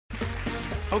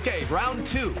Okay, round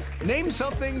two. Name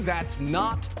something that's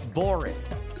not boring.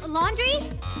 A laundry?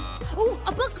 Ooh,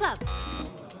 a book club.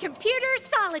 Computer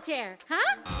solitaire,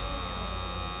 huh?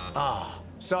 Ah,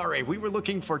 sorry, we were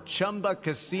looking for Chumba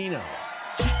Casino.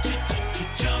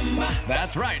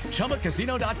 That's right,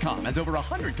 ChumbaCasino.com has over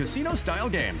 100 casino-style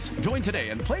games. Join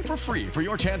today and play for free for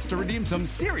your chance to redeem some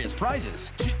serious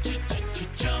prizes.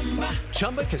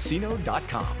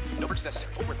 ChumbaCasino.com. No purchase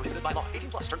necessary. Void where prohibited by law.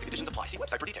 18 plus. Terms and conditions apply. See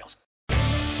website for details.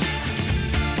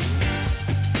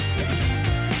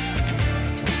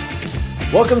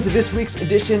 Welcome to this week's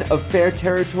edition of Fair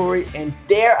Territory, and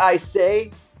dare I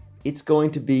say, it's going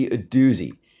to be a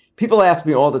doozy. People ask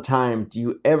me all the time, do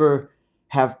you ever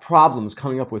have problems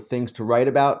coming up with things to write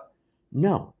about?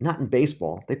 No, not in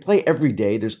baseball. They play every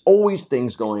day. There's always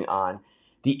things going on.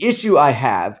 The issue I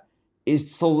have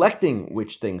is selecting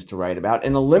which things to write about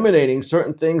and eliminating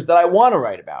certain things that I want to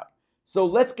write about. So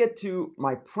let's get to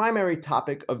my primary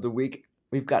topic of the week.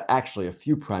 We've got actually a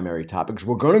few primary topics.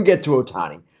 We're going to get to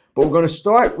Ohtani, but we're going to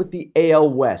start with the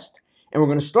AL West. And we're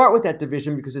going to start with that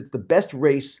division because it's the best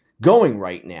race going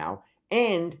right now.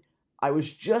 And I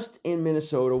was just in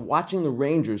Minnesota watching the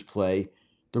Rangers play.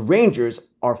 The Rangers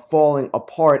are falling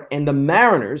apart, and the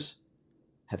Mariners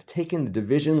have taken the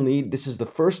division lead. This is the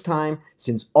first time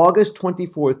since August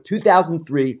 24th,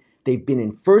 2003, they've been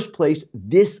in first place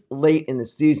this late in the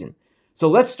season. So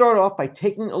let's start off by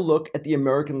taking a look at the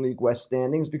American League West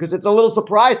standings because it's a little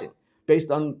surprising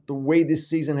based on the way this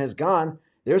season has gone.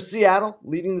 There's Seattle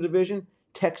leading the division,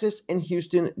 Texas and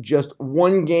Houston just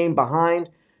one game behind.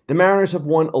 The Mariners have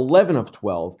won 11 of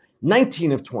 12,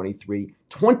 19 of 23,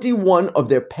 21 of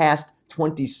their past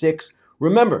 26.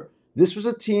 Remember, this was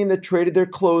a team that traded their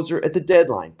closer at the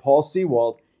deadline, Paul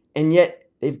Sewald, and yet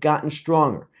they've gotten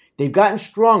stronger. They've gotten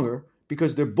stronger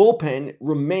because their bullpen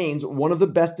remains one of the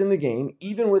best in the game,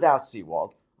 even without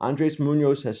Sewald. Andres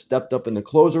Munoz has stepped up in the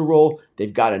closer role.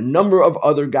 They've got a number of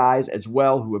other guys as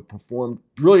well who have performed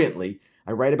brilliantly.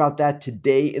 I write about that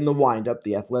today in the Windup,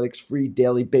 the Athletics' free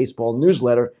daily baseball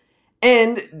newsletter.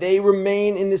 And they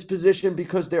remain in this position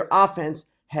because their offense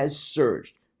has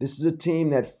surged. This is a team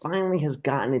that finally has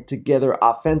gotten it together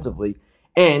offensively.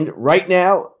 And right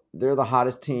now, they're the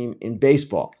hottest team in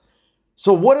baseball.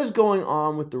 So what is going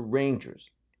on with the Rangers?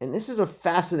 And this is a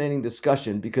fascinating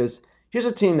discussion because here's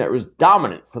a team that was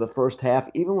dominant for the first half,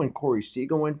 even when Corey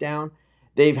Seager went down.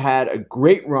 They've had a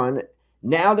great run.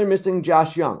 Now they're missing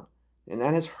Josh Young, and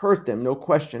that has hurt them, no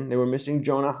question. They were missing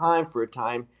Jonah Heim for a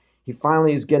time. He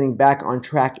finally is getting back on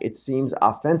track, it seems,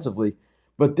 offensively.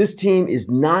 But this team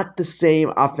is not the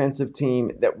same offensive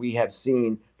team that we have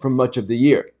seen for much of the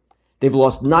year. They've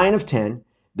lost 9 of 10.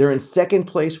 They're in second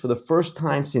place for the first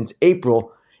time since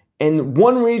April. And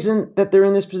one reason that they're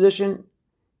in this position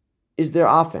is their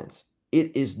offense.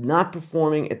 It is not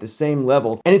performing at the same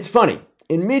level. And it's funny.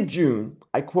 In mid-June,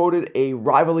 I quoted a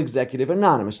rival executive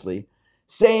anonymously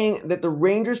saying that the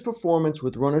Rangers' performance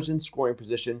with runners in scoring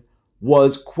position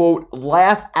was, quote,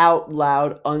 laugh out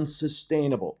loud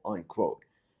unsustainable, unquote.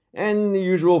 And the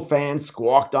usual fans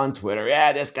squawked on Twitter,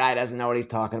 yeah, this guy doesn't know what he's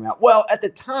talking about. Well, at the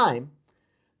time,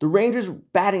 the Rangers'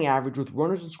 batting average with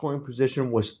runners in scoring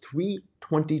position was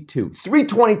 322.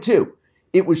 322.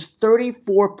 It was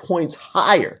 34 points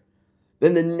higher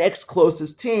than the next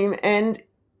closest team. And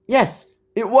yes,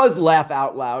 it was laugh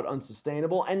out loud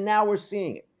unsustainable. And now we're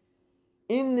seeing it.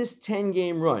 In this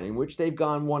 10-game run in which they've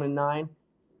gone 1-9,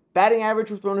 batting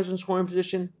average with runners in scoring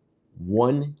position,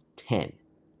 110.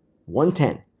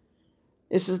 110.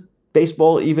 This is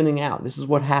baseball evening out. This is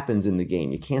what happens in the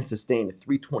game. You can't sustain a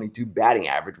 322 batting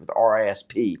average with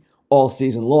RISP all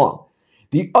season long.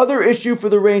 The other issue for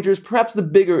the Rangers, perhaps the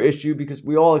bigger issue because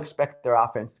we all expect their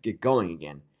offense to get going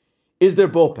again, is their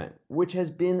bullpen, which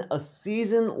has been a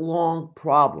season-long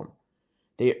problem.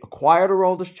 They acquired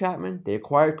Aroldis Chapman. They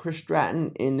acquired Chris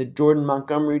Stratton in the Jordan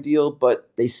Montgomery deal, but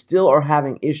they still are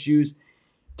having issues.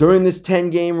 During this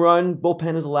 10-game run,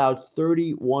 bullpen has allowed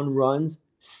 31 runs,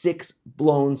 6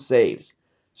 blown saves.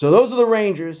 So those are the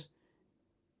Rangers.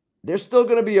 They're still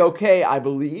going to be okay, I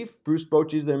believe. Bruce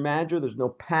Bochy is their manager. There's no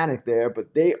panic there,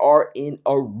 but they are in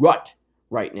a rut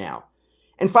right now.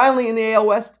 And finally, in the AL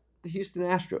West, the Houston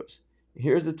Astros.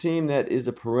 Here's the team that is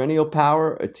a perennial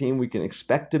power, a team we can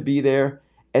expect to be there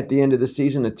at the end of the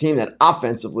season, a team that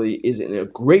offensively is in a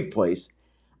great place.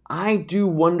 I do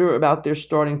wonder about their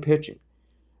starting pitching.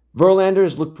 Verlander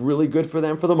has looked really good for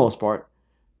them for the most part.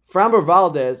 Framber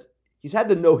Valdez, he's had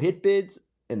the no-hit bids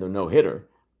and the no-hitter,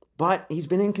 but he's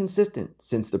been inconsistent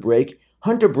since the break.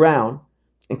 Hunter Brown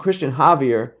and Christian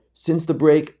Javier, since the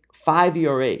break, 5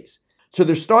 ERAs. So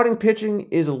their starting pitching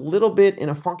is a little bit in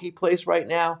a funky place right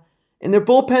now, and their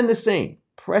bullpen the same.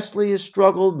 Presley has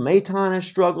struggled. Maton has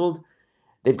struggled.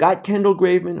 They've got Kendall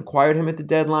Graveman, acquired him at the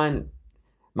deadline.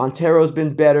 Montero's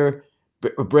been better.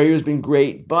 Abreu's been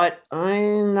great. But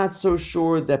I'm not so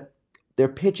sure that their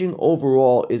pitching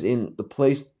overall is in the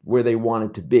place where they want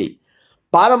it to be.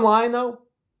 Bottom line, though,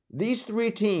 these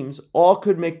three teams all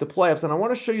could make the playoffs. And I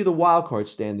want to show you the wildcard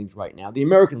standings right now, the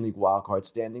American League wildcard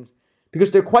standings, because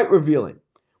they're quite revealing.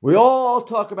 We all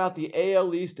talk about the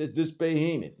AL East as this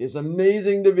behemoth, this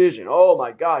amazing division. Oh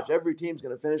my gosh, every team's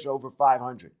going to finish over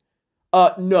 500.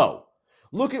 No.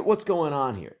 Look at what's going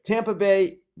on here. Tampa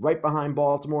Bay, right behind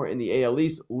Baltimore in the AL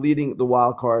East, leading the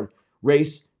wild card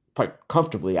race, quite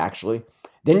comfortably actually.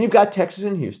 Then you've got Texas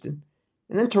and Houston.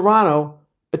 And then Toronto,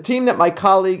 a team that my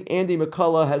colleague Andy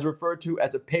McCullough has referred to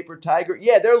as a paper tiger.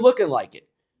 Yeah, they're looking like it.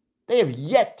 They have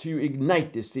yet to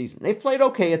ignite this season. They've played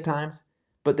okay at times,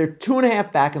 but they're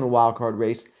 2.5 back in the wild card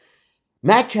race.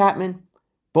 Matt Chapman,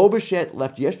 Bo Bichette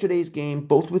left yesterday's game,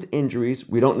 both with injuries.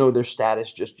 We don't know their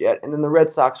status just yet. And then the Red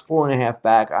Sox, 4.5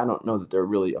 back. I don't know that they're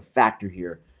really a factor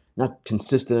here. Not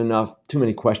consistent enough. Too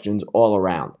many questions all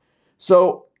around.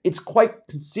 So it's quite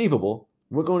conceivable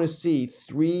we're going to see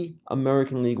 3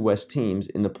 American League West teams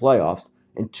in the playoffs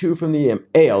and 2 from the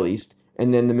AL East,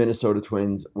 and then the Minnesota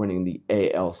Twins winning the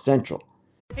AL Central.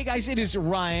 Hey guys, it is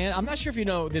Ryan. I'm not sure if you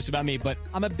know this about me, but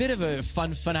I'm a bit of a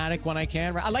fun fanatic when I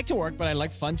can. I like to work, but I like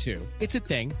fun too. It's a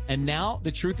thing. And now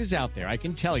the truth is out there. I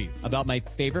can tell you about my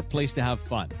favorite place to have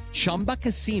fun. Chumba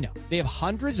Casino. They have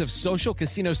hundreds of social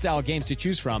casino style games to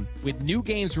choose from with new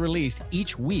games released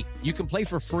each week. You can play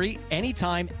for free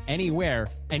anytime, anywhere.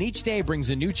 And each day brings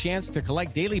a new chance to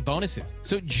collect daily bonuses.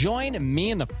 So join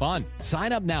me in the fun.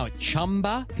 Sign up now at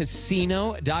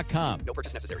ChumbaCasino.com. No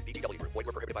purchase necessary. VGW Group. Void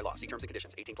where prohibited by law. See terms and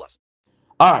conditions. 18+.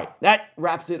 All right, that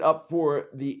wraps it up for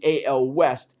the AL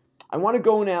West. I want to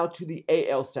go now to the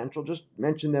AL Central, just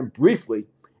mention them briefly,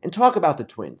 and talk about the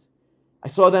Twins. I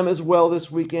saw them as well this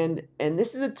weekend, and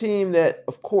this is a team that,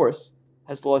 of course,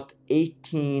 has lost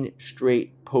 18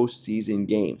 straight postseason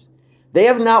games. They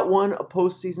have not won a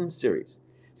postseason series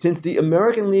since the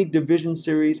American League Division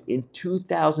Series in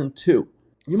 2002.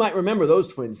 You might remember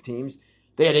those Twins teams.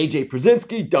 They had A.J.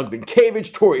 Przinsky, Doug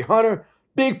Minkiewicz, Torrey Hunter.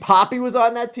 Big Papi was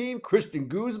on that team. Christian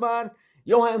Guzman,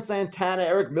 Johan Santana,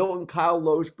 Eric Milton, Kyle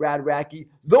Loesch, Brad Radke.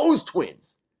 Those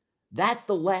Twins. That's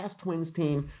the last Twins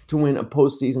team to win a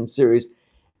postseason series.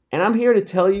 And I'm here to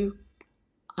tell you,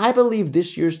 I believe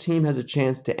this year's team has a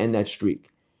chance to end that streak.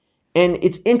 And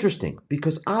it's interesting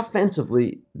because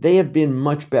offensively, they have been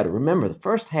much better. Remember, the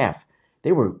first half,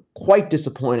 they were quite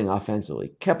disappointing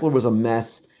offensively. Kepler was a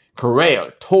mess.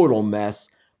 Correa, total mess.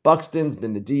 Buxton's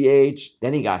been the DH.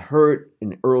 Then he got hurt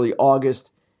in early August.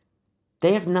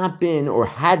 They have not been, or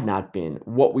had not been,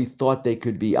 what we thought they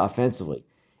could be offensively.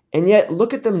 And yet,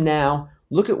 look at them now.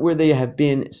 Look at where they have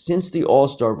been since the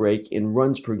All-Star break in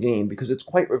runs per game, because it's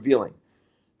quite revealing.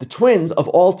 The Twins, of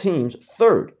all teams,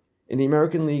 third in the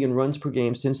American League in runs per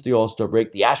game since the All-Star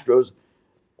break. The Astros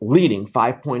leading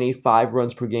 5.85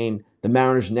 runs per game. The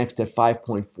Mariners next at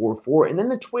 5.44. And then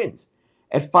the Twins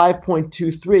at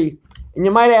 5.23. And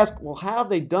you might ask, well, how have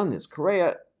they done this?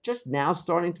 Correa just now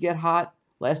starting to get hot.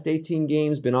 Last 18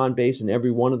 games, been on base in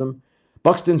every one of them.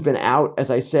 Buxton's been out, as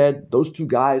I said. Those 2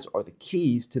 guys are the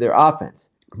keys to their offense.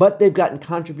 But they've gotten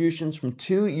contributions from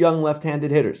 2 young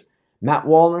left-handed hitters, Matt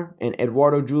Wallner and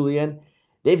Eduardo Julien.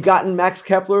 They've gotten Max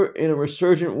Kepler in a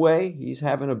resurgent way. He's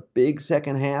having a big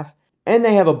second half. And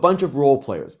they have a bunch of role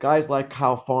players, guys like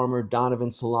Kyle Farmer,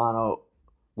 Donovan Solano,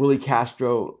 Willie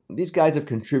Castro. These guys have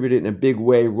contributed in a big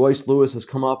way. Royce Lewis has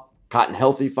come up, gotten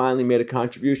healthy finally, made a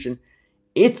contribution.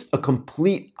 It's a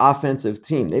complete offensive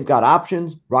team. They've got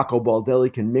options. Rocco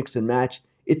Baldelli can mix and match.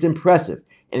 It's impressive.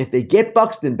 And if they get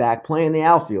Buxton back playing the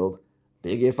outfield,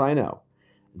 big if I know,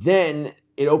 then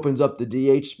it opens up the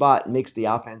DH spot and makes the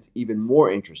offense even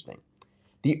more interesting.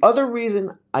 The other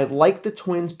reason I like the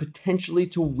Twins potentially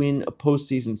to win a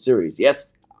postseason series,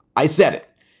 yes, I said it,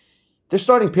 they're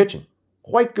starting pitching.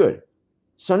 Quite good.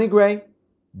 Sonny Gray,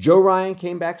 Joe Ryan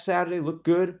came back Saturday, looked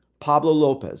good. Pablo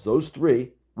Lopez, those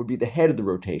 3 would be the head of the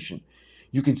rotation.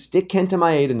 You can stick Kenta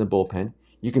Maeda in the bullpen.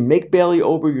 You can make Bailey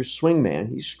Ober your swingman.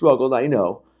 He's struggled, I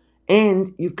know.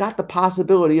 And you've got the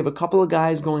possibility of a couple of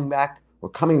guys going back or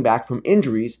coming back from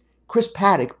injuries, Chris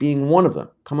Paddock being one of them.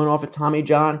 Coming off of Tommy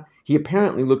John, he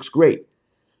apparently looks great.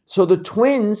 So the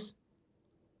Twins,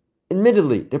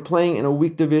 admittedly, they're playing in a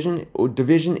weak division, or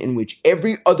division in which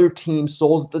every other team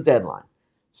sold at the deadline.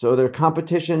 So their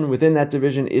competition within that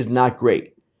division is not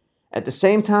great. At the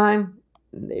same time,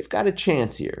 they've got a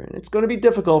chance here, and it's going to be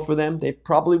difficult for them. They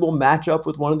probably will match up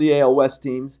with one of the AL West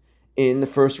teams in the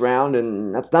first round,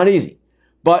 and that's not easy.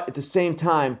 But at the same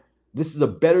time, This is a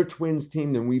better Twins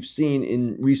team than we've seen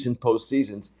in recent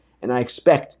postseasons, and I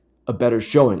expect a better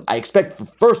showing. I expect,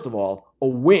 first of all, a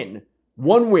win,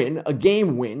 one win, a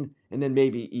game win, and then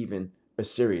maybe even a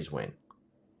series win.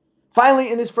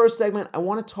 Finally, in this first segment, I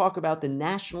want to talk about the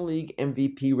National League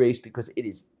MVP race because it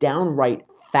is downright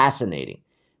fascinating.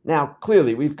 Now,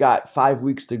 clearly, we've got 5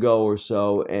 weeks to go or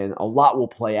so, and a lot will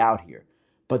play out here.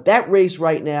 But that race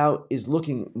right now is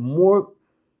looking more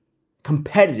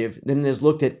competitive than it has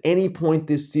looked at any point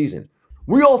this season.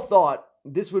 We all thought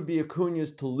this would be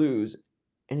Acuna's to lose,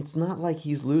 and it's not like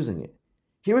he's losing it.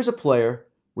 Here is a player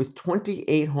with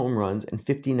 28 home runs and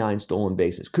 59 stolen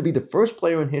bases. Could be the first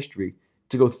player in history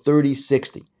to go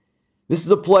 30-60. This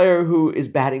is a player who is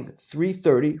batting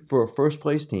 .330 for a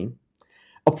first-place team,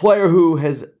 a player who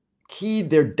has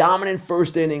keyed their dominant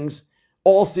first innings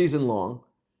all season long.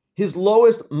 His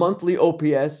lowest monthly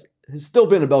OPS has still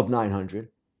been above 900.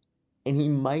 And he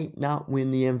might not win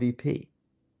the MVP.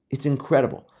 It's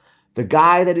incredible. The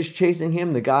guy that is chasing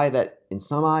him, the guy that in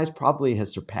some eyes probably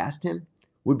has surpassed him,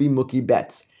 would be Mookie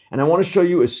Betts. And I want to show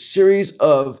you a series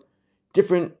of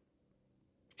different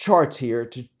charts here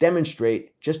to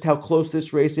demonstrate just how close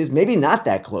this race is. Maybe not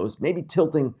that close, maybe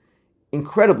tilting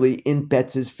incredibly in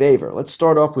Betts' favor. Let's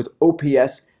start off with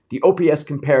OPS, the OPS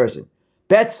comparison.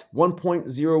 Betts,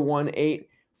 1.018.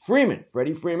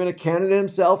 Freddie Freeman, a candidate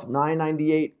himself,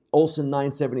 998. Olsen,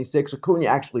 976. Acuna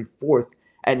actually fourth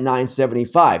at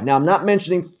 975. Now, I'm not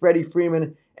mentioning Freddie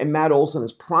Freeman and Matt Olson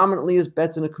as prominently as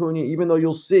Betts and Acuna, even though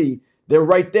you'll see they're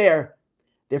right there.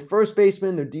 Their first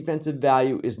baseman, their defensive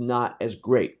value is not as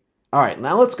great. All right,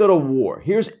 now let's go to WAR.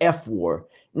 Here's F-WAR.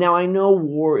 Now, I know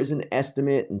WAR is an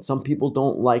estimate, and some people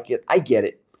don't like it. I get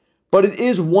it. But it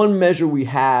is one measure we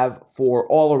have for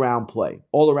all-around play,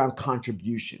 all-around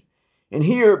contribution. And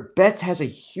here, Betts has a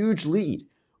huge lead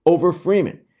over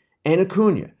Freeman and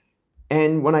Acuna.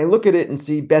 And when I look at it and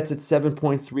see Betts at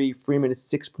 7.3, Freeman at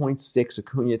 6.6,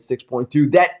 Acuna at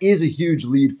 6.2, that is a huge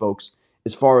lead, folks,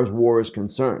 as far as WAR is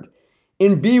concerned.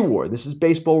 In B-WAR, this is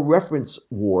baseball reference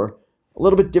WAR, a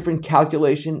little bit different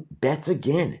calculation. Betts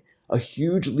again, a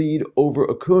huge lead over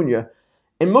Acuna.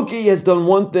 And Mookie has done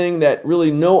one thing that really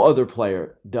no other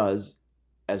player does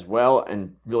as well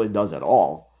and really does at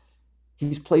all.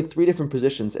 He's played 3 different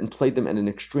positions and played them at an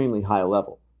extremely high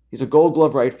level. He's a Gold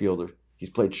Glove right fielder. He's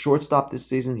played shortstop this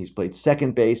season. He's played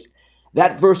second base.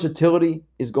 That versatility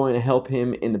is going to help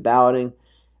him in the balloting.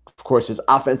 Of course, his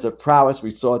offensive prowess, we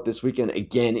saw it this weekend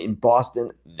again in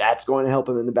Boston. That's going to help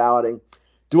him in the balloting.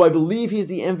 Do I believe he's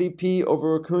the MVP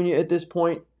over Acuna at this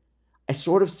point? I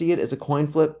sort of see it as a coin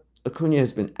flip. Acuna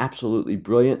has been absolutely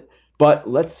brilliant, but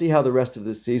let's see how the rest of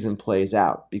this season plays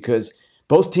out because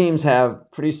both teams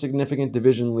have pretty significant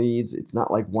division leads. It's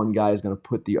not like one guy is going to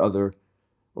put the other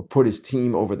or put his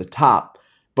team over the top.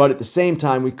 But at the same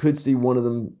time, we could see one of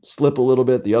them slip a little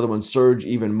bit, the other one surge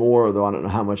even more, although I don't know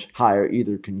how much higher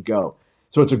either can go.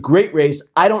 So it's a great race.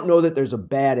 I don't know that there's a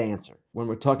bad answer when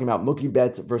we're talking about Mookie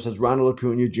Betts versus Ronald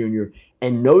Acuna Jr.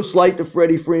 And no slight to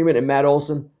Freddie Freeman and Matt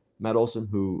Olson. Matt Olson,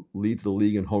 who leads the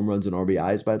league in home runs and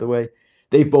RBIs, by the way.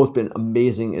 They've both been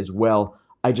amazing as well.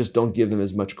 I just don't give them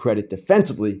as much credit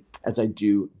defensively as I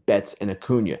do Betts and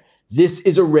Acuna. This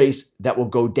is a race that will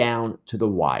go down to the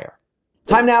wire.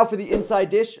 Time now for the Inside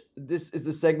Dish. This is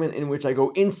the segment in which I go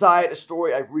inside a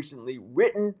story I've recently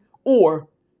written or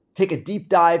take a deep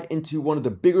dive into one of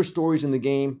the bigger stories in the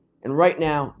game. And right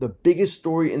now, the biggest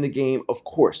story in the game, of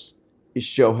course, is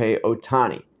Shohei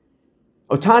Ohtani.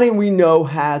 Ohtani, we know,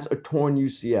 has a torn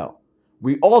UCL.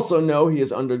 We also know he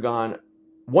has undergone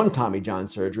one Tommy John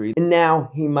surgery, and now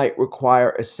he might require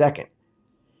a second.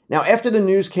 Now, after the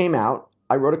news came out,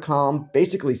 I wrote a column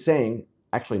basically saying,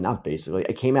 actually not basically,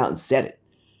 I came out and said it,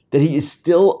 that he is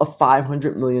still a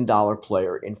 $500 million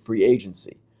player in free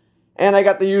agency. And I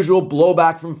got the usual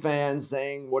blowback from fans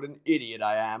saying what an idiot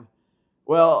I am.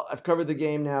 Well, I've covered the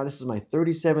game now. This is my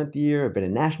 37th year. I've been a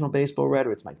national baseball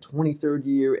writer. It's my 23rd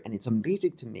year. And it's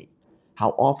amazing to me how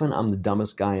often I'm the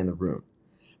dumbest guy in the room.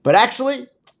 But actually,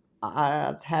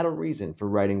 I had a reason for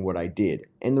writing what I did.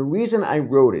 And the reason I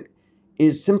wrote it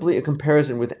is simply a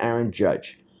comparison with Aaron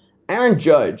Judge. Aaron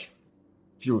Judge,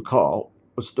 if you recall,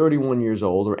 was 31 years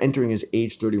old or entering his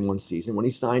age 31 season when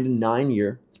he signed a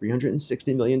 9-year,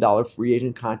 $360 million free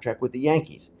agent contract with the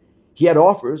Yankees. He had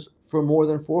offers for more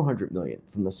than $400 million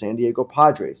from the San Diego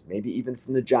Padres, maybe even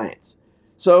from the Giants.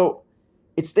 So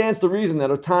it stands to reason that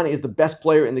Ohtani is the best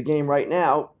player in the game right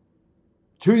now,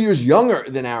 2 years younger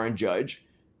than Aaron Judge,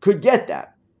 could get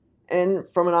that. And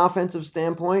from an offensive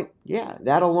standpoint, yeah,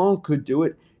 that alone could do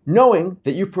it, knowing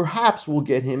that you perhaps will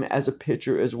get him as a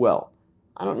pitcher as well.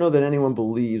 I don't know that anyone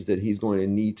believes that he's going to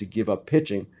need to give up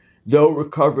pitching, though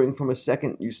recovering from a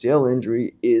second UCL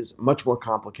injury is much more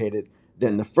complicated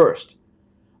than the first.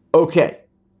 Okay,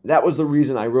 that was the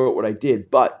reason I wrote what I did,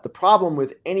 but the problem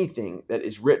with anything that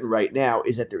is written right now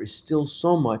is that there is still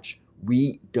so much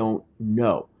we don't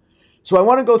know. So I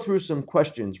want to go through some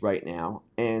questions right now,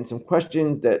 and some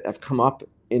questions that have come up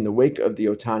in the wake of the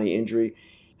Ohtani injury,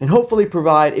 and hopefully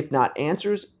provide, if not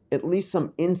answers, at least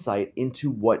some insight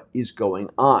into what is going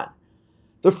on.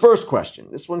 The first question,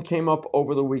 this one came up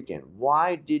over the weekend.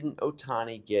 Why didn't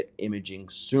Ohtani get imaging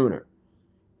sooner?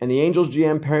 And the Angels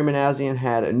GM, Perry Manassian,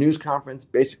 had a news conference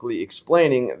basically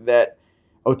explaining that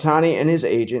Ohtani and his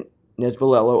agent,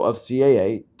 Nesbalello of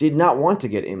CAA, did not want to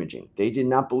get imaging. They did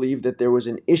not believe that there was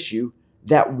an issue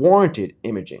that warranted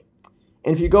imaging.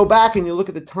 And if you go back and you look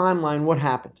at the timeline, what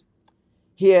happened?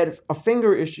 He had a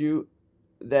finger issue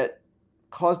that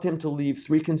caused him to leave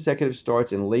 3 consecutive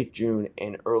starts in late June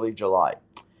and early July.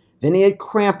 Then he had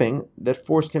cramping that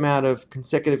forced him out of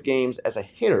consecutive games as a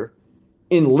hitter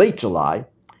in late July.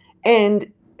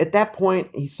 And at that point,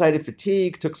 he cited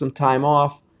fatigue, took some time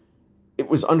off. It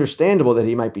was understandable that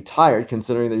he might be tired,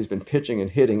 considering that he's been pitching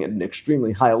and hitting at an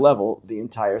extremely high level the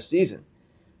entire season.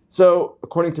 So,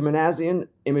 according to Manassian,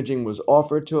 imaging was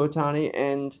offered to Ohtani,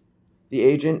 and the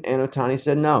agent and Ohtani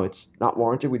said, no, it's not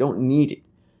warranted. We don't need it.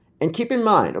 And keep in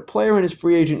mind, a player in his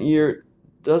free agent year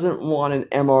doesn't want an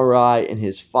MRI in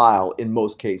his file in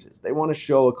most cases. They want to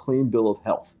show a clean bill of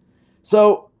health.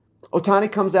 So,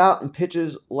 Ohtani comes out and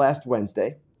pitches last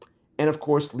Wednesday, and of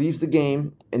course leaves the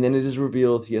game, and then it is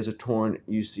revealed he has a torn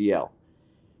UCL.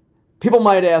 People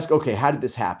might ask, okay, how did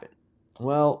this happen?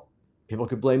 Well, people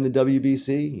could blame the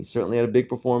WBC. He certainly had a big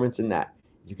performance in that.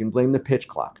 You can blame the pitch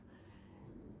clock.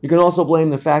 You can also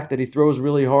blame the fact that he throws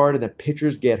really hard and that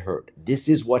pitchers get hurt. This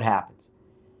is what happens.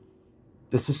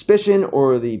 The suspicion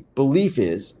or the belief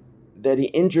is that he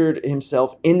injured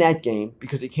himself in that game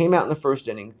because he came out in the first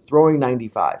inning throwing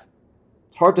 95.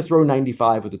 It's hard to throw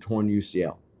 95 with a torn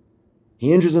UCL.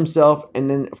 He injures himself and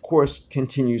then, of course,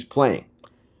 continues playing.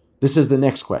 This is the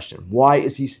next question. Why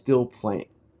is he still playing?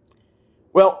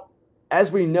 Well,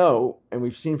 as we know, and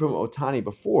we've seen from Ohtani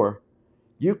before,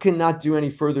 you cannot do any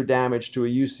further damage to a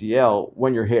UCL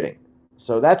when you're hitting.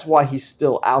 So that's why he's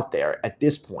still out there at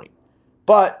this point.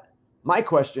 But my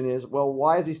question is, well,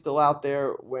 why is he still out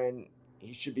there when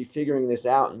he should be figuring this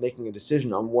out and making a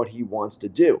decision on what he wants to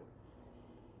do?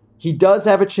 He does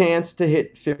have a chance to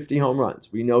hit 50 home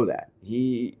runs. We know that.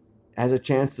 He has a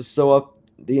chance to sew up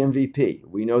the MVP.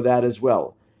 We know that as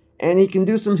well. And he can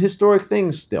do some historic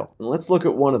things still. And let's look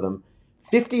at one of them.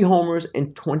 50 homers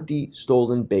and 20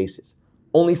 stolen bases.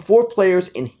 Only 4 players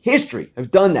in history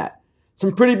have done that.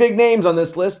 Some pretty big names on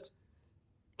this list.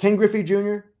 Ken Griffey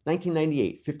Jr.,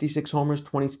 1998, 56 homers,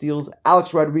 20 steals.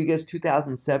 Alex Rodriguez,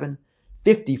 2007,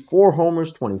 54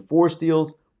 homers, 24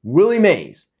 steals. Willie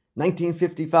Mays,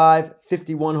 1955,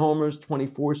 51 homers,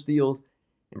 24 steals.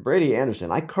 And Brady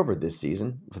Anderson, I covered this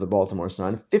season for the Baltimore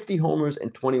Sun, 50 homers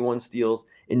and 21 steals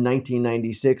in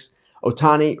 1996.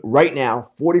 Ohtani, right now,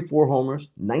 44 homers,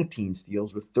 19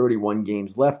 steals with 31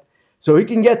 games left. So he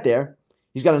can get there.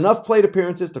 He's got enough plate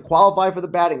appearances to qualify for the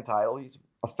batting title. He's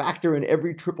a factor in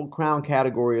every Triple Crown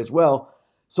category as well.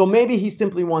 So maybe he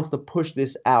simply wants to push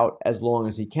this out as long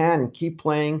as he can and keep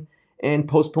playing and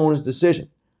postpone his decision.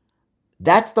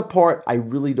 That's the part I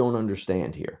really don't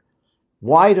understand here.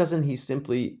 Why doesn't he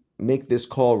simply make this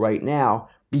call right now,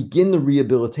 begin the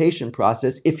rehabilitation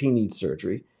process if he needs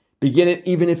surgery, begin it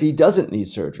even if he doesn't need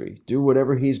surgery, do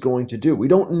whatever he's going to do? We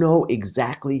don't know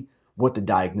exactly what the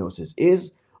diagnosis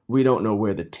is. We don't know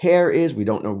where the tear is. We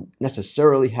don't know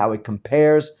necessarily how it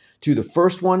compares to the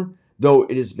first one, though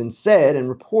it has been said and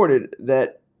reported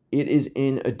that it is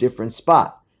in a different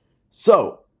spot.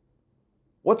 So,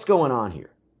 what's going on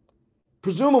here?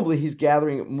 Presumably, he's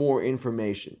gathering more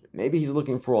information. Maybe he's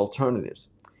looking for alternatives.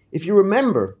 If you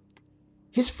remember,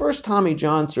 his first Tommy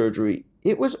John surgery,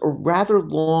 it was a rather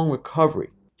long recovery.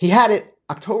 He had it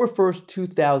October 1st,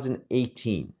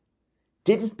 2018.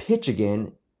 Didn't pitch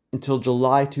again until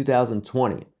July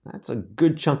 2020. That's a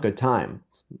good chunk of time,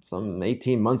 some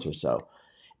 18 months or so.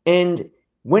 And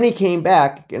when he came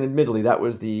back, and admittedly that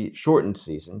was the shortened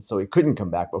season, so he couldn't come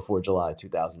back before July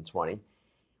 2020.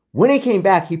 When he came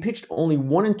back, he pitched only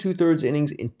 1 2/3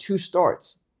 innings in 2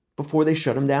 starts before they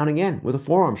shut him down again with a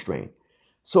forearm strain.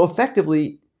 So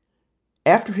effectively,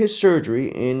 after his surgery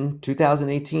in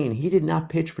 2018, he did not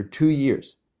pitch for 2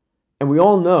 years. And we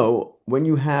all know when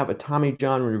you have a Tommy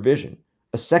John revision,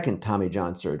 a second Tommy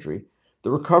John surgery,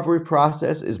 the recovery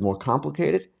process is more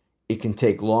complicated. It can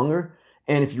take longer.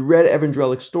 And if you read Evan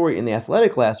Drellick's story in The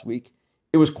Athletic last week,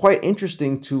 it was quite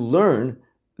interesting to learn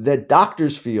that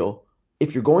doctors feel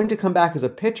if you're going to come back as a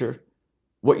pitcher,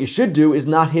 what you should do is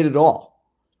not hit at all.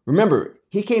 Remember,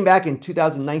 he came back in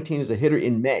 2019 as a hitter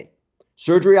in May.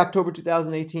 Surgery October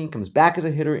 2018, comes back as a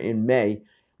hitter in May.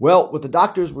 Well, what the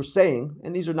doctors were saying,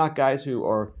 and these are not guys who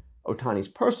are Ohtani's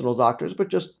personal doctors, but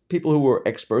just people who are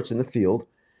experts in the field,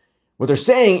 what they're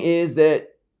saying is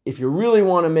that if you really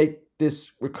want to make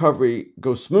this recovery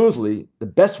go smoothly, the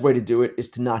best way to do it is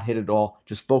to not hit at all.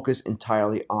 Just focus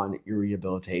entirely on your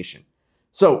rehabilitation.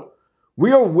 So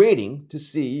we are waiting to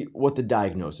see what the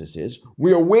diagnosis is.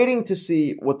 We are waiting to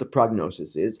see what the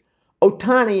prognosis is.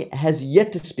 Ohtani has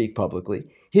yet to speak publicly.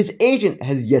 His agent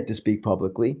has yet to speak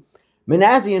publicly.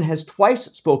 Manassian has twice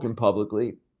spoken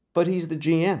publicly, but he's the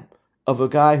GM of a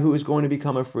guy who is going to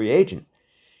become a free agent.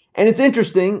 And it's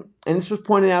interesting, and this was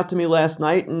pointed out to me last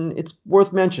night, and it's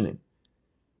worth mentioning.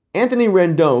 Anthony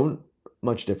Rendon,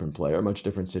 much different player, much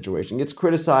different situation, gets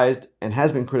criticized and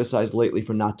has been criticized lately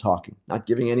for not talking, not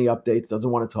giving any updates,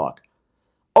 doesn't want to talk.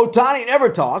 Ohtani never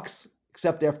talks,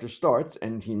 except after starts,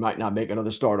 and he might not make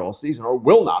another start all season or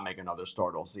will not make another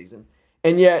start all season.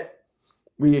 And yet,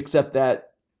 we accept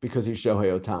that because he's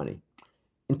Shohei Ohtani.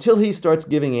 Until he starts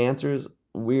giving answers,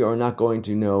 we are not going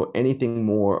to know anything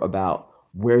more about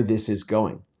where this is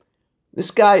going.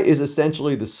 This guy is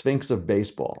essentially the Sphinx of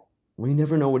baseball. We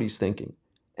never know what he's thinking.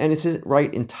 And it's his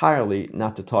right entirely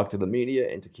not to talk to the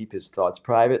media and to keep his thoughts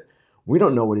private. We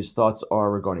don't know what his thoughts are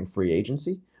regarding free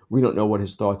agency. We don't know what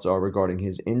his thoughts are regarding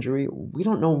his injury. We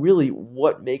don't know really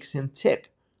what makes him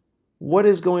tick. What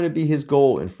is going to be his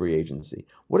goal in free agency?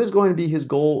 What is going to be his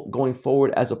goal going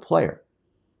forward as a player?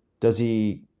 Does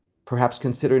he perhaps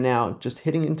consider now just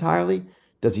hitting entirely?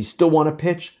 Does he still want to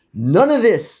pitch? None of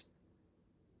this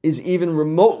is even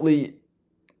remotely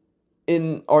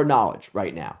in our knowledge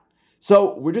right now.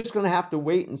 So we're just going to have to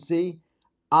wait and see.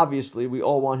 Obviously, we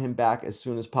all want him back as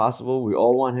soon as possible. We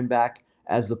all want him back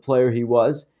as the player he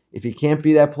was. If he can't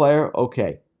be that player,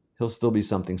 okay, he'll still be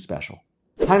something special.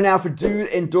 Time now for Dude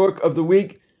and Dork of the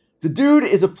Week. The Dude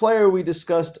is a player we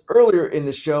discussed earlier in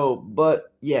the show,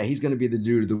 but yeah, he's going to be the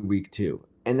Dude of the Week too.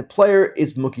 And the player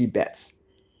is Mookie Betts.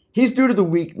 He's Dude of the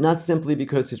Week not simply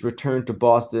because his return to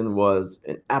Boston was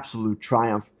an absolute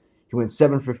triumph. He went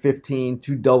 7 for 15,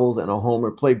 2 doubles and a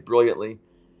homer, played brilliantly.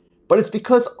 But it's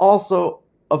because also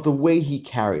of the way he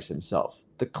carries himself,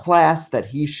 the class that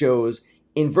he shows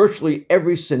in virtually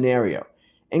every scenario.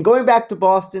 And going back to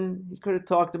Boston, he could have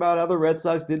talked about how the Red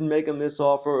Sox didn't make him this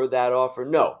offer or that offer.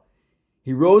 No.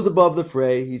 He rose above the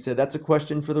fray. He said that's a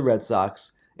question for the Red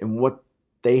Sox and what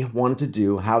they wanted to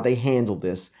do, how they handled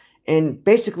this, and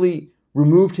basically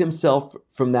removed himself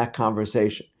from that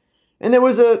conversation. And there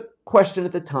was a question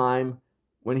at the time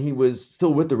when he was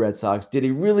still with the Red Sox, did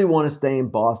he really want to stay in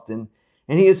Boston?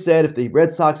 And he has said if the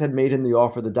Red Sox had made him the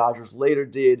offer the Dodgers later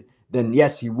did, then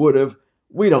yes, he would have.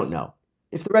 We don't know.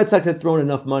 If the Red Sox had thrown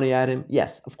enough money at him,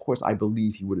 yes, of course, I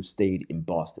believe he would have stayed in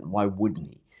Boston. Why wouldn't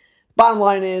he? Bottom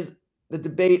line is, the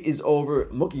debate is over.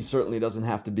 Mookie certainly doesn't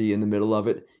have to be in the middle of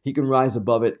it. He can rise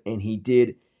above it, and he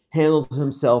did. Handles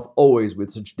himself always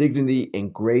with such dignity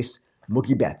and grace.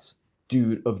 Mookie Betts,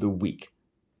 Dude of the Week.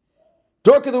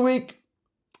 Dork of the Week.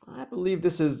 I believe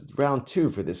this is round 2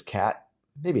 for this cat.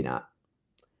 Maybe not.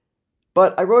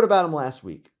 But I wrote about him last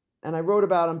week. And I wrote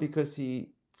about him because he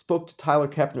spoke to Tyler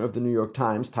Kepner of the New York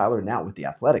Times. Tyler now with The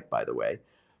Athletic, by the way.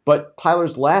 But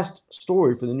Tyler's last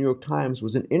story for the New York Times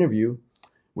was an interview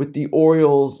with the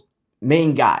Orioles'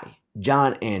 main guy,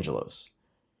 John Angelos.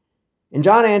 And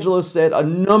John Angelos said a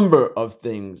number of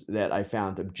things that I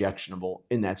found objectionable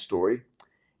in that story.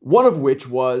 One of which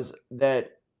was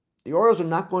that the Orioles are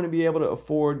not going to be able to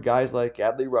afford guys like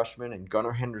Adley Rutschman and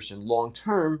Gunnar Henderson long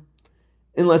term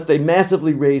unless they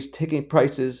massively raise ticket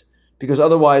prices, because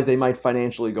otherwise they might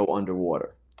financially go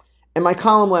underwater. And my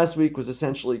column last week was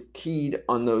essentially keyed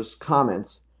on those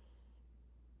comments.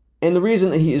 And the reason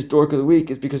that he is Dork of the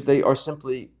Week is because they are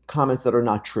simply comments that are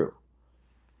not true.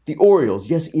 The Orioles,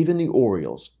 yes, even the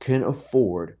Orioles, can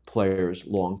afford players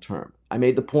long term. I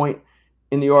made the point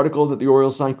in the article that the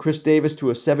Orioles signed Chris Davis to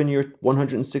a 7-year,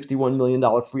 $161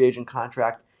 million free agent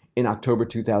contract in October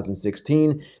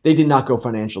 2016. They did not go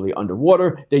financially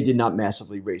underwater. They did not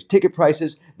massively raise ticket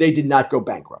prices. They did not go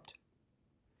bankrupt.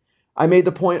 I made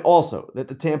the point also that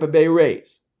the Tampa Bay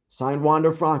Rays signed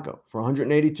Wander Franco for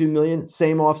 $182 million,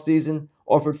 same offseason,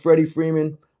 offered Freddie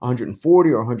Freeman $140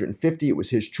 or $150. It was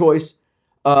his choice.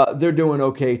 They're doing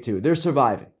okay too. They're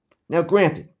surviving. Now,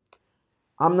 granted,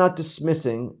 I'm not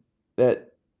dismissing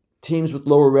that teams with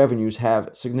lower revenues have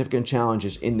significant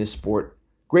challenges in this sport,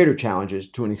 greater challenges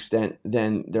to an extent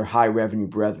than their high revenue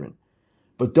brethren.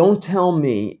 But don't tell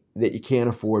me that you can't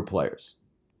afford players.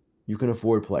 You can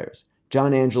afford players.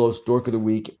 John Angelos Dork of the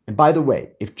Week. And by the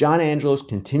way, if John Angelos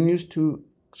continues to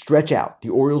stretch out the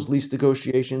Orioles lease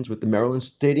negotiations with the Maryland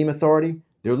Stadium Authority,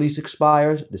 their lease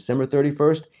expires December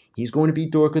 31st, he's going to be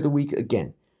Dork of the Week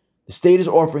again. The state is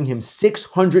offering him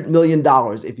 $600 million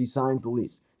if he signs the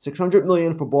lease. $600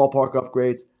 million for ballpark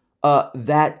upgrades.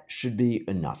 That should be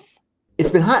enough.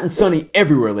 It's been hot and sunny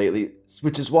everywhere lately,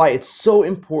 which is why it's so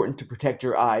important to protect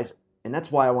your eyes. And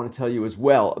that's why I want to tell you as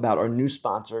well about our new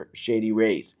sponsor, Shady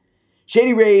Rays.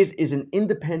 Shady Rays is an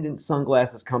independent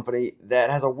sunglasses company that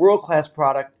has a world-class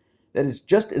product that is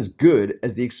just as good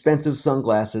as the expensive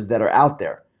sunglasses that are out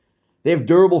there. They have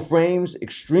durable frames,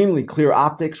 extremely clear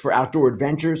optics for outdoor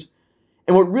adventures,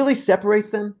 and what really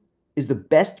separates them is the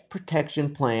best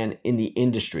protection plan in the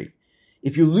industry.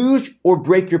 If you lose or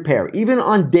break your pair, even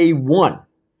on day one,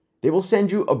 they will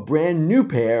send you a brand new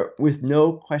pair with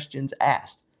no questions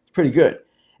asked. It's pretty good.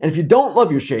 And if you don't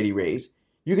love your Shady Rays,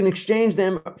 you can exchange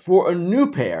them for a new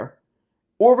pair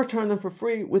or return them for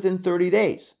free within 30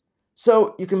 days.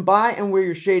 So you can buy and wear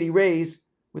your Shady Rays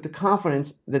with the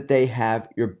confidence that they have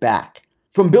your back.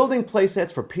 From building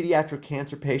playsets for pediatric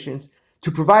cancer patients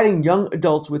to providing young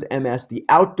adults with MS the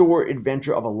outdoor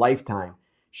adventure of a lifetime,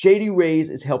 Shady Rays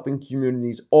is helping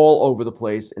communities all over the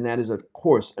place, and that is, of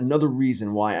course, another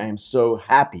reason why I am so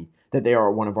happy that they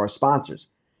are one of our sponsors.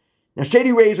 Now,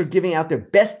 Shady Rays are giving out their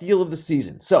best deal of the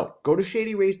season. So go to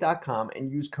shadyrays.com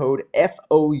and use code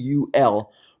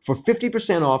FOUL for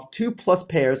 50% off 2+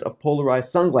 pairs of polarized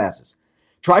sunglasses.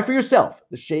 Try for yourself.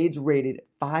 The shades rated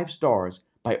 5 stars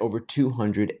by over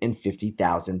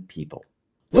 250,000 people.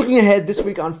 Looking ahead this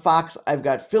week on Fox, I've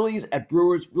got Phillies at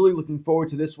Brewers. Really looking forward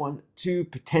to this one. 2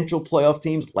 potential playoff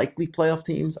teams, likely playoff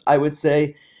teams, I would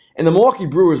say. And the Milwaukee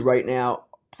Brewers right now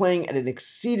playing at an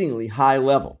exceedingly high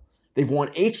level. They've won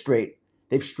 8 straight.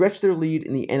 They've stretched their lead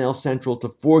in the NL Central to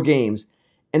 4 games.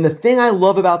 And the thing I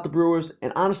love about the Brewers,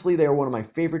 and honestly, they are one of my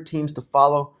favorite teams to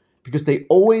follow because they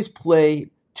always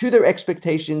play to their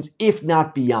expectations, if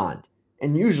not beyond,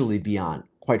 and usually beyond,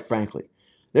 quite frankly.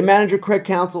 Their manager, Craig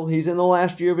Counsell, he's in the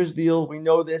last year of his deal. We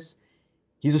know this.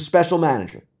 He's a special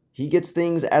manager. He gets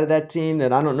things out of that team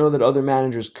that I don't know that other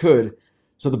managers could.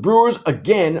 So the Brewers,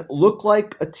 again, look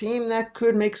like a team that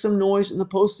could make some noise in the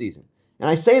postseason. And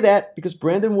I say that because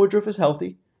Brandon Woodruff is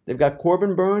healthy. They've got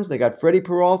Corbin Burns. They got Freddie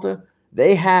Peralta.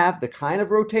 They have the kind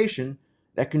of rotation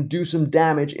that can do some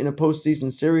damage in a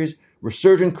postseason series.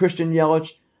 Resurgent Christian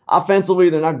Yelich. Offensively,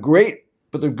 they're not great,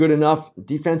 but they're good enough.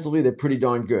 Defensively, they're pretty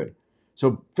darn good.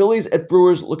 So Phillies at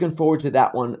Brewers, looking forward to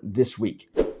that one this week.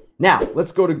 Now,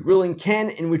 let's go to Grilling Ken,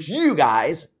 in which you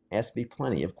guys asked me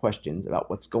plenty of questions about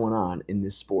what's going on in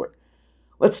this sport.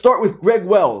 Let's start with Greg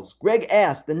Wells. Greg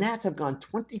asked, the Nats have gone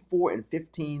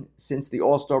 24-15 since the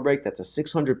All-Star break. That's a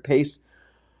 600 pace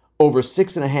over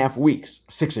 6.5 weeks,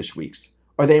 6-ish weeks.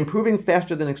 Are they improving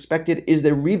faster than expected? Is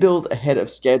their rebuild ahead of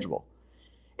schedule?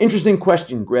 Interesting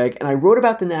question, Greg. And I wrote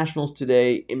about the Nationals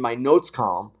today in my notes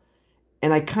column,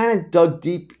 and I kind of dug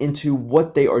deep into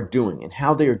what they are doing and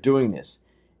how they are doing this.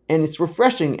 And it's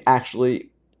refreshing, actually,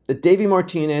 that Davey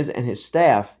Martinez and his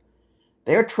staff,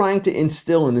 they are trying to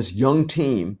instill in this young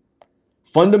team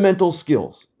fundamental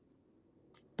skills,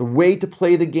 the way to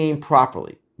play the game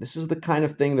properly. This is the kind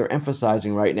of thing they're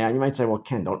emphasizing right now. You might say, well,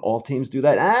 Ken, don't all teams do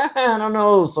that? I don't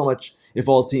know so much if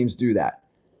all teams do that.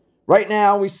 Right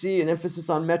now, we see an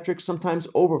emphasis on metrics, sometimes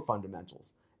over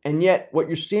fundamentals. And yet, what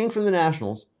you're seeing from the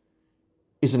Nationals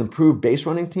is an improved base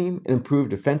running team, an improved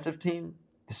defensive team.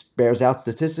 This bears out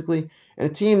statistically. And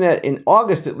a team that, in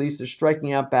August at least, is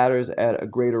striking out batters at a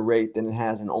greater rate than it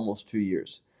has in almost 2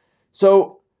 years.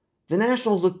 So the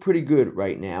Nationals look pretty good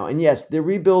right now. And yes, their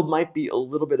rebuild might be a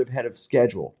little bit ahead of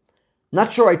schedule.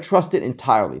 Not sure I trust it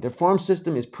entirely. Their farm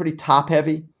system is pretty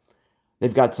top-heavy.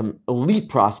 They've got some elite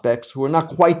prospects who are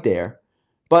not quite there.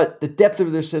 But the depth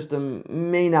of their system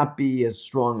may not be as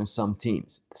strong as some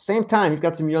teams. At the same time, you've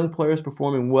got some young players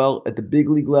performing well at the big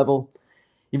league level.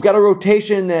 You've got a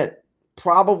rotation that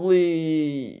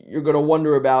probably you're going to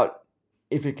wonder about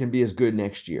if it can be as good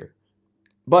next year.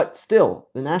 But still,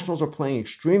 the Nationals are playing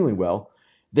extremely well.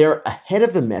 They're ahead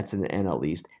of the Mets in the NL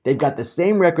East. They've got the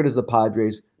same record as the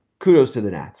Padres. Kudos to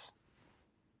the Nats.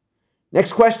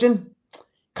 Next question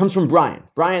comes from Brian.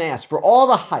 Brian asks, for all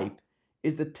the hype,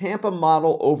 is the Tampa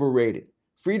model overrated?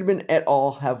 Friedman et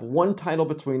al. Have one title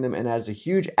between them, and that is a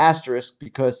huge asterisk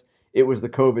because it was the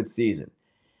COVID season.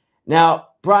 Now,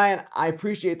 Brian, I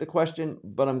appreciate the question,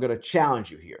 but I'm going to challenge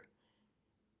you here.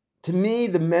 To me,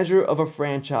 the measure of a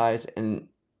franchise and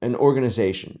an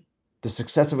organization, the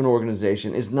success of an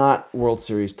organization, is not World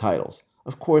Series titles.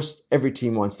 Of course, every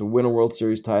team wants to win a World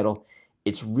Series title.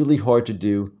 It's really hard to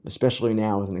do, especially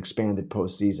now with an expanded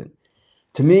postseason.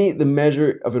 To me, the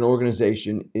measure of an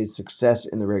organization is success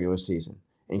in the regular season.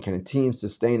 And can a team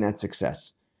sustain that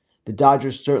success? The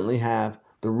Dodgers certainly have.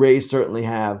 The Rays certainly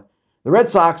have. The Red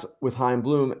Sox, with Chaim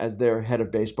Bloom as their head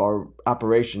of baseball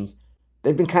operations,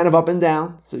 they've been kind of up and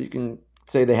down, so you can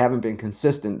say they haven't been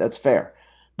consistent. That's fair.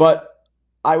 But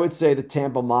I would say the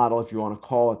Tampa model, if you want to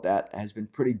call it that, has been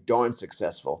pretty darn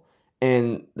successful.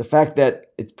 And the fact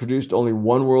that it's produced only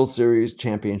one World Series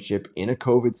championship in a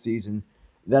COVID season,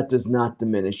 that does not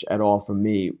diminish at all for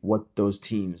me what those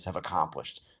teams have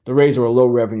accomplished. The Rays are a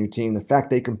low-revenue team. The fact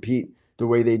they compete the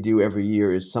way they do every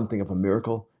year is something of a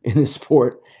miracle in this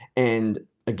sport. And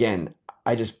again,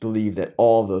 I just believe that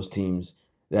all of those teams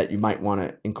that you might want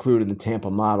to include in the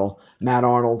Tampa model, Matt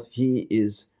Arnold, he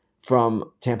is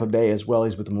from Tampa Bay as well.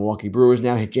 He's with the Milwaukee Brewers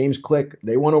now. James Click,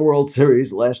 they won a World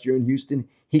Series last year in Houston.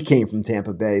 He came from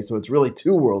Tampa Bay, so it's really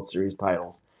 2 World Series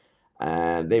titles.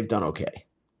 And they've done okay.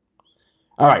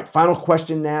 All right, final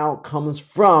question now comes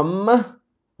from,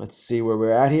 let's see where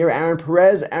we're at here, Aaron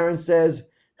Perez. Aaron says,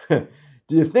 do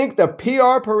you think the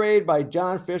PR parade by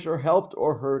John Fisher helped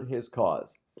or hurt his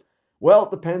cause? Well,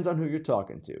 it depends on who you're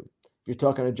talking to. If you're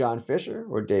talking to John Fisher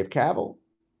or Dave Kaval,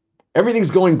 everything's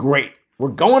going great. We're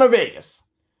going to Vegas.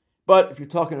 But if you're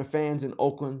talking to fans in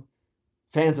Oakland,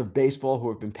 fans of baseball who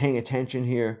have been paying attention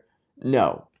here,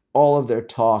 no, all of their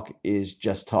talk is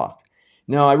just talk.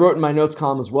 Now, I wrote in my notes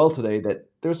column as well today that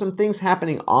there are some things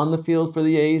happening on the field for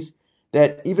the A's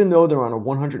that, even though they're on a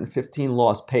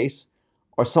 115-loss pace,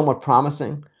 are somewhat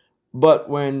promising. But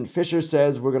when Fisher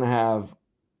says we're going to have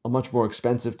a much more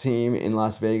expensive team in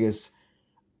Las Vegas,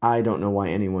 I don't know why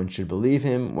anyone should believe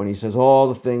him when he says all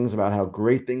the things about how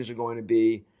great things are going to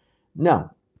be. No,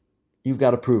 you've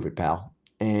got to prove it, pal.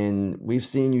 And we've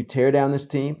seen you tear down this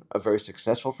team, a very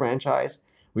successful franchise.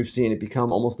 We've seen it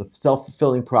become almost a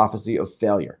self-fulfilling prophecy of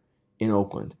failure in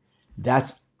Oakland.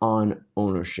 That's on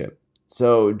ownership.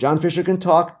 So John Fisher can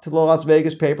talk to the Las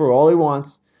Vegas paper all he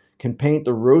wants, can paint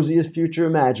the rosiest future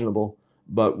imaginable,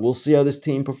 but we'll see how this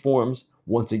team performs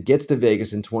once it gets to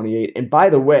Vegas in 28. And by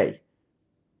the way,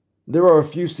 there are a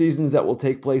few seasons that will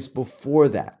take place before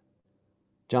that.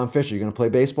 John Fisher, you going to play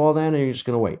baseball then, or are you just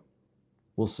going to wait?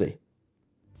 We'll see. I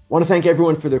want to thank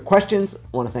everyone for their questions.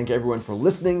 I want to thank everyone for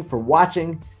listening, for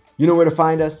watching. You know where to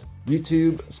find us.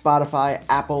 YouTube, Spotify,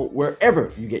 Apple,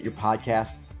 wherever you get your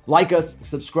podcasts. Like us,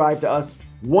 subscribe to us.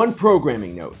 One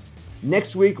programming note.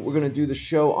 Next week, we're going to do the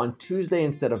show on Tuesday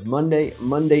instead of Monday.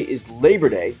 Monday is Labor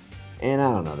Day. And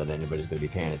I don't know that anybody's going to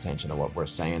be paying attention to what we're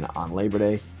saying on Labor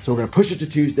Day. So we're going to push it to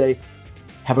Tuesday.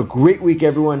 Have a great week,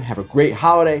 everyone. Have a great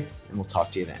holiday, and we'll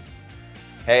talk to you then.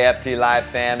 Hey, FT Live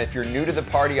fam. If you're new to the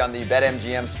party on the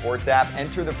BetMGM Sports app,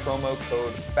 enter the promo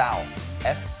code FOUL,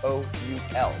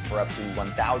 F-O-U-L, for up to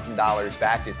 $1,000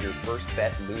 back if your first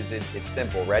bet loses. It's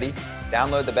simple. Ready?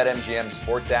 Download the BetMGM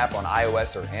Sports app on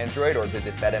iOS or Android, or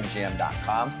visit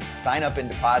BetMGM.com. Sign up and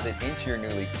deposit into your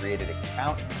newly created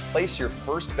account. Place your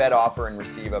first bet offer and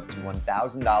receive up to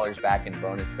 $1,000 back in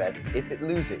bonus bets if it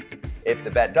loses. If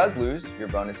the bet does lose, your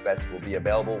bonus bets will be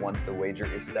available once the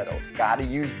wager is settled. Gotta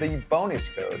use the bonus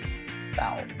code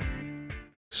FOUL.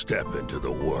 Step into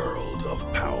the world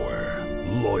of power,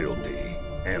 loyalty,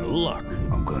 and luck.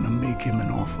 I'm gonna make him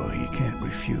an offer he can't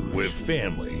refuse. With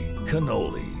family,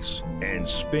 cannolis, and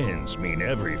spins mean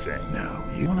everything. Now,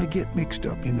 you wanna get mixed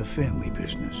up in the family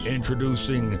business.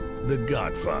 Introducing The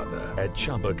Godfather at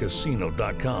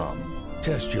ChumbaCasino.com.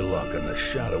 Test your luck in the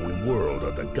shadowy world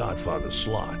of The Godfather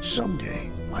slot. Someday,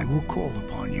 I will call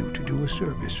upon you to do a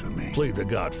service for me. Play The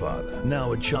Godfather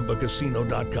now at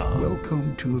ChumbaCasino.com.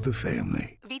 Welcome to the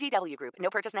family. VGW Group. No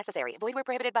purchase necessary. Void where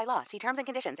prohibited by law. See terms and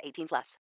conditions. 18+.